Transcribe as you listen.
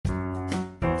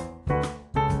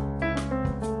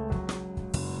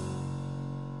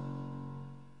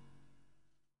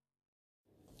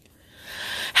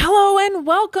and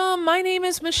welcome. My name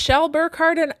is Michelle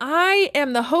Burkhardt, and I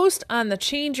am the host on the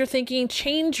Change Your Thinking,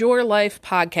 Change Your Life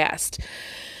podcast.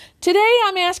 Today,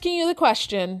 I'm asking you the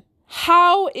question,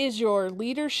 how is your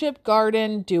leadership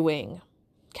garden doing?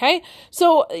 Okay,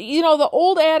 so, the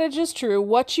old adage is true,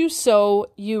 what you sow,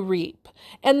 you reap.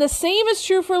 And the same is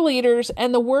true for leaders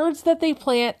and the words that they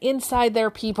plant inside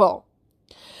their people.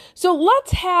 So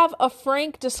let's have a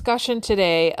frank discussion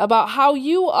today about how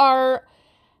you are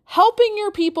helping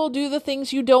your people do the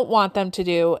things you don't want them to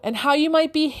do and how you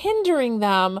might be hindering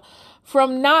them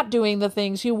from not doing the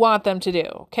things you want them to do,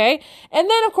 okay? And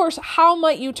then, of course, how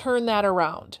might you turn that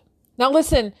around? Now,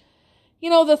 listen,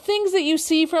 the things that you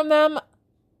see from them,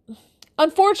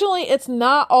 unfortunately, it's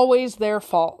not always their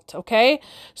fault, okay?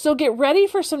 So get ready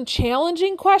for some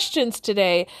challenging questions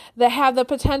today that have the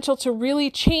potential to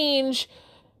really change,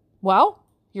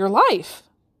 your life.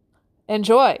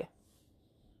 Enjoy.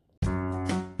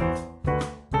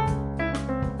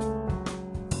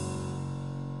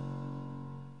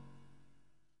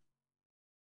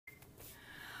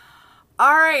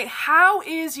 All right, how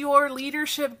is your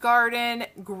leadership garden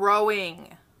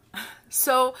growing?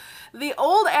 So the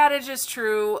old adage is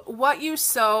true, what you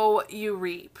sow, you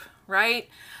reap, right?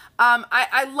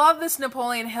 I love this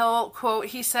Napoleon Hill quote.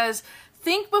 He says,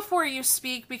 think before you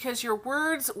speak because your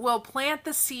words will plant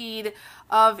the seed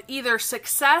of either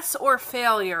success or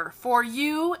failure for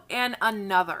you and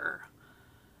another.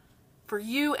 For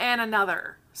you and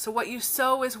another. So what you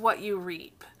sow is what you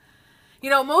reap.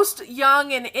 Most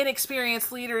young and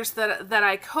inexperienced leaders that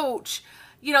I coach,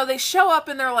 they show up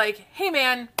and they're like, hey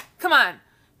man, come on,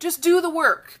 just do the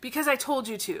work because I told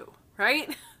you to,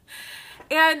 right?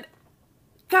 And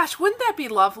gosh, wouldn't that be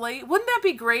lovely? Wouldn't that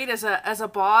be great as a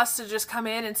boss to just come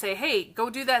in and say, hey,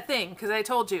 go do that thing because I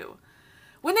told you?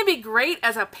 Wouldn't it be great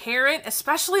as a parent,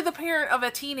 especially the parent of a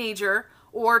teenager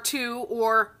or 2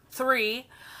 or 3,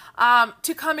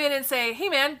 to come in and say, hey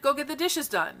man, go get the dishes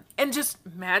done. And just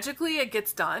magically it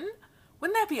gets done.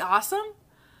 Wouldn't that be awesome?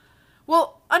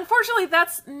 Well, unfortunately,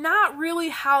 that's not really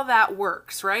how that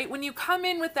works, right? When you come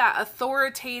in with that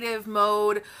authoritative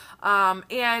mode,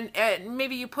 and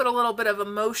maybe you put a little bit of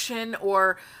emotion,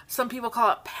 or some people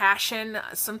call it passion.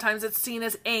 Sometimes it's seen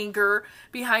as anger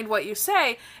behind what you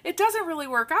say. It doesn't really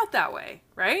work out that way,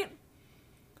 right?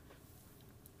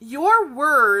 Your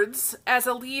words as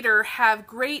a leader have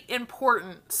great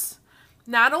importance,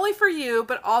 not only for you,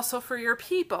 but also for your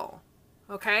people,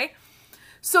 okay?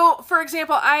 So, for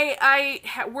example, I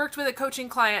worked with a coaching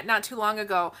client not too long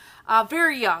ago,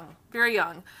 very young,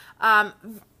 an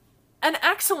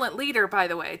excellent leader, by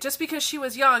the way. Just because she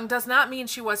was young does not mean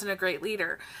she wasn't a great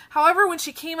leader. However, when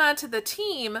she came onto the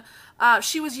team,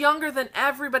 she was younger than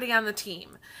everybody on the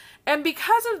team. And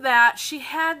because of that, she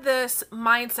had this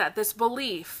mindset, this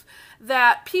belief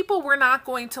that people were not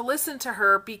going to listen to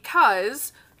her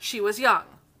because she was young,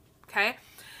 okay?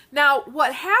 Now,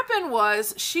 what happened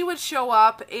was she would show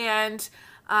up and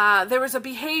there was a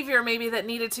behavior maybe that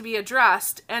needed to be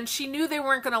addressed, and she knew they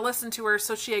weren't going to listen to her,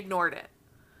 so she ignored it.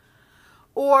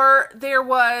 Or there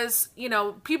was,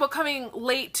 people coming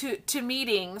late to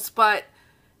meetings, but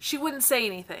she wouldn't say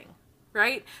anything.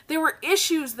 Right? There were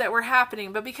issues that were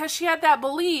happening, but because she had that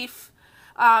belief,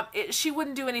 she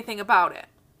wouldn't do anything about it.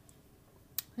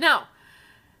 Now,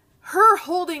 her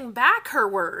holding back her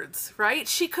words, right?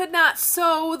 She could not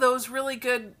sow those really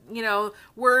good,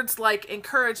 words like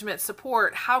encouragement,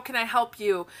 support. How can I help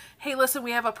you? Hey, listen,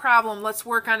 we have a problem. Let's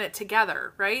work on it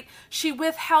together, right? She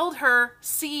withheld her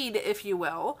seed, if you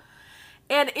will.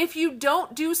 And if you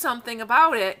don't do something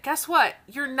about it, guess what?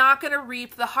 You're not going to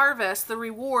reap the harvest, the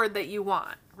reward that you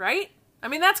want, right? I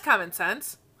mean, that's common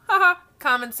sense. Haha,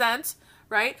 common sense,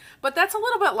 right? But that's a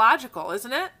little bit logical,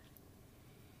 isn't it?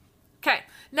 Okay,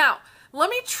 now, let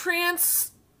me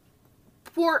transport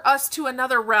us to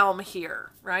another realm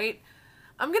here, right?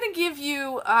 I'm going to give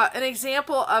you an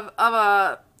example of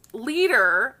a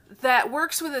leader that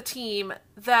works with a team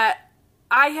that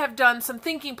I have done some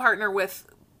thinking partner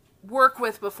work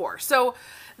with before. So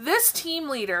this team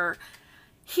leader,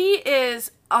 he is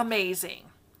amazing.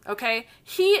 Okay.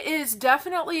 He is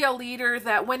definitely a leader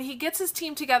that when he gets his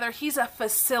team together, he's a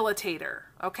facilitator.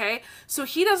 Okay. So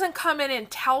he doesn't come in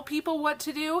and tell people what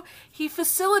to do. He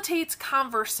facilitates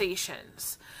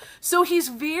conversations. So he's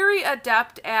very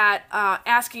adept at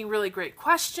asking really great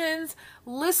questions,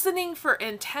 listening for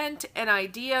intent and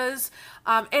ideas,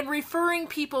 and referring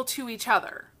people to each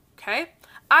other. Okay.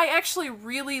 I actually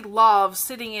really love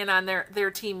sitting in on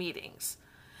their team meetings.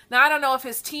 Now, I don't know if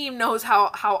his team knows how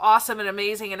awesome and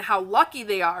amazing and how lucky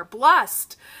they are,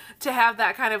 blessed to have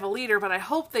that kind of a leader, but I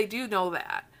hope they do know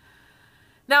that.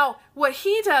 Now, what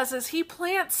he does is he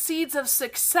plants seeds of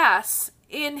success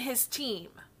in his team.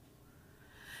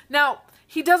 Now,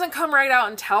 he doesn't come right out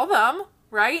and tell them,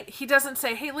 right? He doesn't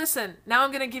say, hey, listen, now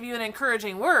I'm going to give you an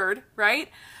encouraging word, right?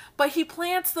 But he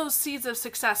plants those seeds of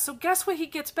success. So guess what he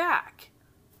gets back?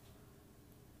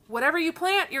 Whatever you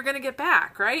plant, you're going to get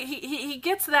back, right? He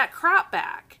gets that crop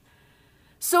back.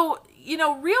 So,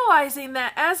 realizing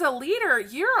that as a leader,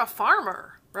 you're a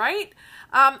farmer, right?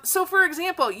 So for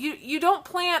example, you don't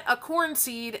plant a corn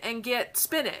seed and get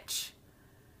spinach.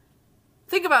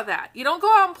 Think about that. You don't go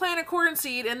out and plant a corn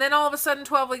seed and then all of a sudden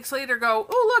 12 weeks later go,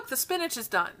 oh, look, the spinach is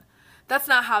done. That's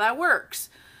not how that works.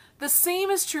 The same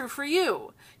is true for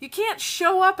you. You can't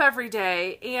show up every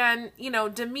day and,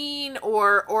 demean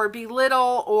or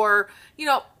belittle or,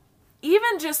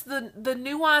 even just the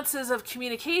nuances of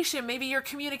communication. Maybe you're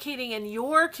communicating in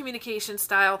your communication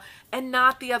style and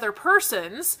not the other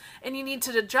person's, and you need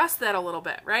to adjust that a little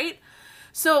bit, right?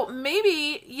 So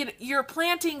maybe you're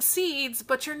planting seeds,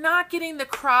 but you're not getting the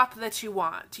crop that you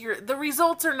want. The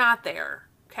results are not there,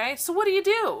 okay? So what do you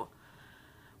do?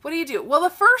 What do you do? Well,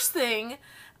 the first thing,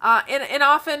 and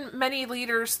often many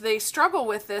leaders, they struggle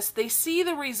with this. They see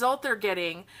the result they're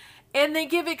getting, and they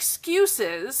give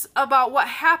excuses about what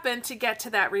happened to get to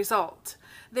that result.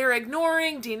 They're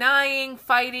ignoring, denying,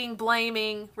 fighting,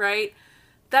 blaming, right?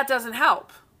 That doesn't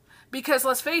help. Because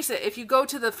let's face it, if you go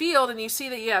to the field and you see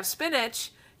that you have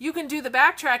spinach, you can do the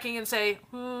backtracking and say,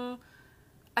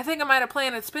 I think I might have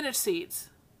planted spinach seeds.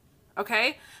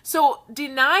 Okay? So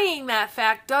denying that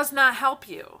fact does not help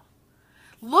you.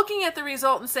 Looking at the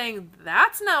result and saying,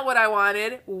 that's not what I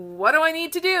wanted. What do I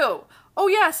need to do? Oh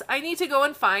yes, I need to go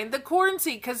and find the corn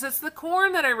seed because it's the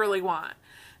corn that I really want.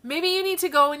 Maybe you need to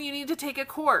go and you need to take a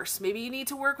course. Maybe you need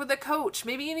to work with a coach.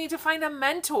 Maybe you need to find a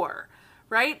mentor,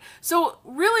 right? So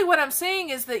really what I'm saying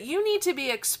is that you need to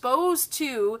be exposed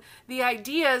to the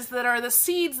ideas that are the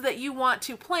seeds that you want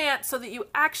to plant so that you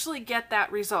actually get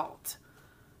that result.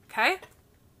 Okay?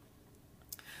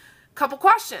 Couple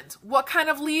questions. What kind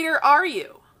of leader are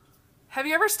you? Have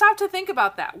you ever stopped to think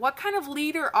about that? What kind of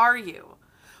leader are you?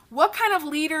 What kind of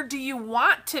leader do you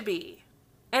want to be?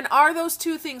 And are those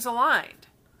two things aligned?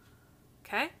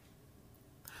 Okay?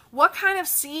 What kind of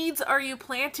seeds are you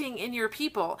planting in your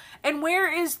people? And where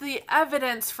is the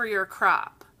evidence for your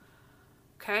crop?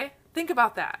 Okay? Think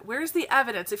about that. Where's the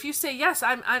evidence? If you say, yes,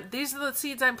 these are the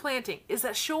seeds I'm planting, is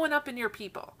that showing up in your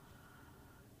people?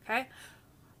 Okay?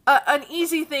 An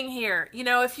easy thing here,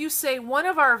 if you say one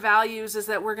of our values is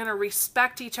that we're going to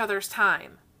respect each other's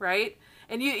time, right?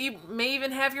 And you may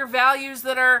even have your values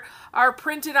that are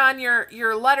printed on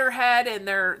your letterhead and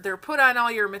they're put on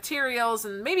all your materials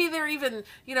and maybe they're even,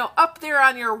 up there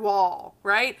on your wall,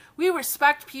 right? We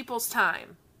respect people's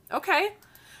time. Okay.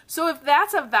 So if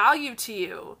that's a value to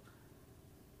you,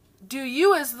 do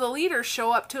you as the leader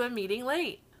show up to a meeting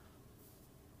late?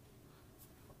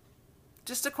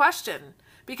 Just a question.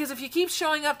 Because if you keep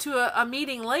showing up to a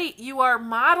meeting late, you are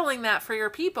modeling that for your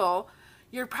people.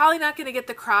 You're probably not going to get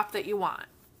the crop that you want.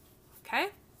 Okay?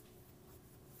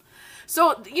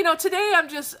 So, today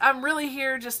I'm really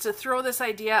here just to throw this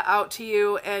idea out to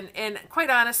you. And quite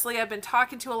honestly, I've been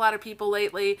talking to a lot of people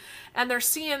lately, and they're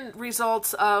seeing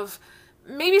results of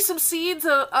maybe some seeds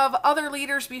of other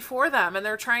leaders before them, and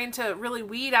they're trying to really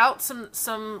weed out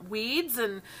some weeds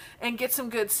and get some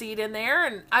good seed in there.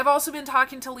 And I've also been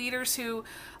talking to leaders who,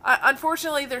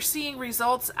 unfortunately, they're seeing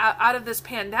results out of this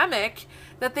pandemic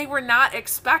that they were not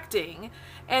expecting.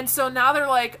 And so now they're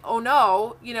like, oh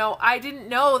no, I didn't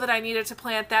know that I needed to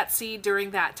plant that seed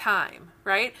during that time,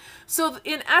 right? So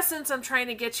in essence, I'm trying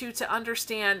to get you to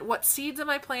understand what seeds am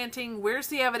I planting, where's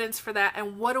the evidence for that,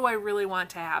 and what do I really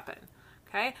want to happen?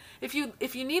 Okay. If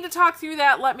you need to talk through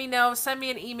that, let me know. Send me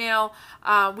an email.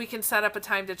 We can set up a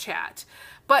time to chat.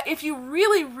 But if you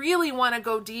really, really want to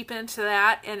go deep into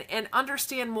that and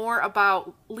understand more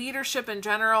about leadership in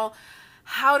general,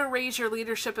 how to raise your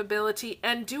leadership ability,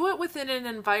 and do it within an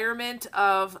environment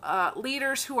of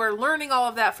leaders who are learning all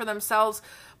of that for themselves,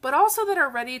 but also that are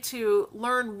ready to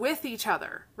learn with each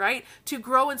other, right? To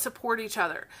grow and support each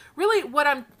other. Really, what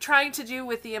I'm trying to do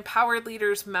with the Empowered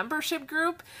Leaders membership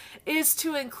group is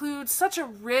to include such a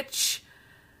rich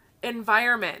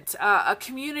environment, a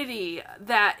community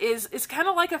that is kind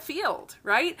of like a field,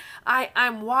 right?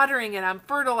 I'm watering it, I'm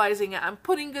fertilizing it, I'm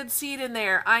putting good seed in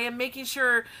there, I am making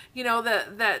sure,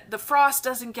 that the frost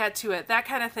doesn't get to it, that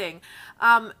kind of thing.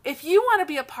 If you want to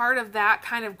be a part of that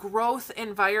kind of growth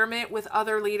environment with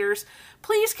other leaders,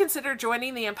 please consider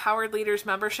joining the Empowered Leaders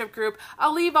membership group.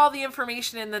 I'll leave all the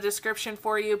information in the description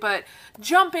for you, but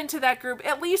jump into that group,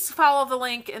 at least follow the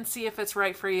link and see if it's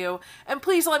right for you. And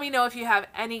please let me know if you have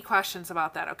any questions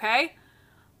about that, okay?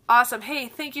 Awesome. Hey,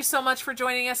 thank you so much for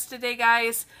joining us today,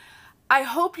 guys. I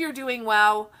hope you're doing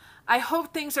well. I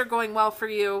hope things are going well for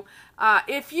you.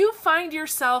 If you find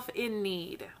yourself in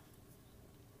need,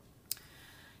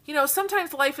 you know,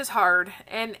 sometimes life is hard,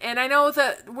 and I know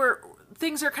that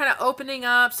things are kind of opening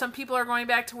up. Some people are going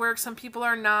back to work, some people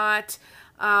are not.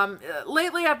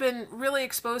 Lately, I've been really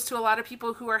exposed to a lot of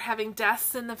people who are having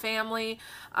deaths in the family,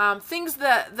 things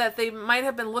that they might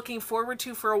have been looking forward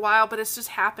to for a while, but it's just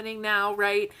happening now,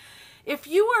 right? If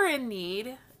you are in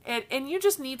need and you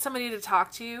just need somebody to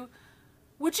talk to,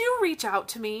 would you reach out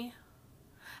to me?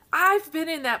 I've been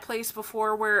in that place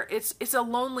before where it's a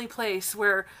lonely place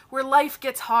where life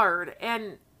gets hard,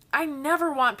 and I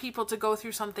never want people to go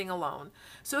through something alone.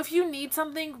 So if you need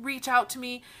something, reach out to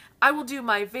me. I will do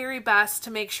my very best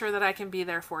to make sure that I can be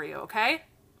there for you, okay?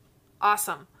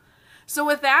 Awesome. So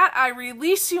with that, I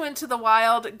release you into the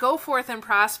wild. Go forth and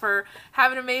prosper.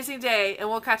 Have an amazing day, and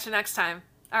we'll catch you next time.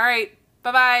 All right.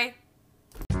 Bye-bye.